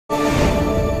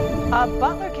A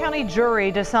Butler County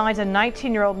jury decides a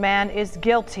 19-year-old man is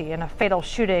guilty in a fatal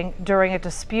shooting during a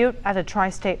dispute at a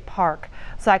tri-state park.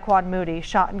 Zyquan Moody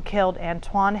shot and killed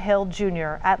Antoine Hill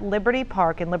Jr. at Liberty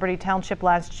Park in Liberty Township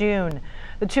last June.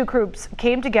 The two groups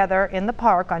came together in the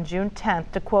park on June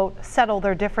 10th to, quote, settle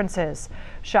their differences.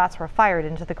 Shots were fired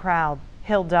into the crowd.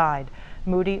 Hill died.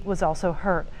 Moody was also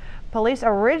hurt. Police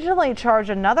originally charged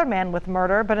another man with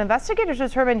murder, but investigators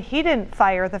determined he didn't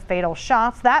fire the fatal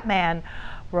shots. That man,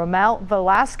 Romel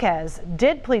Velasquez,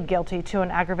 did plead guilty to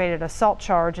an aggravated assault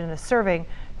charge and is serving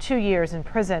 2 years in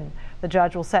prison. The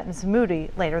judge will sentence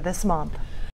Moody later this month.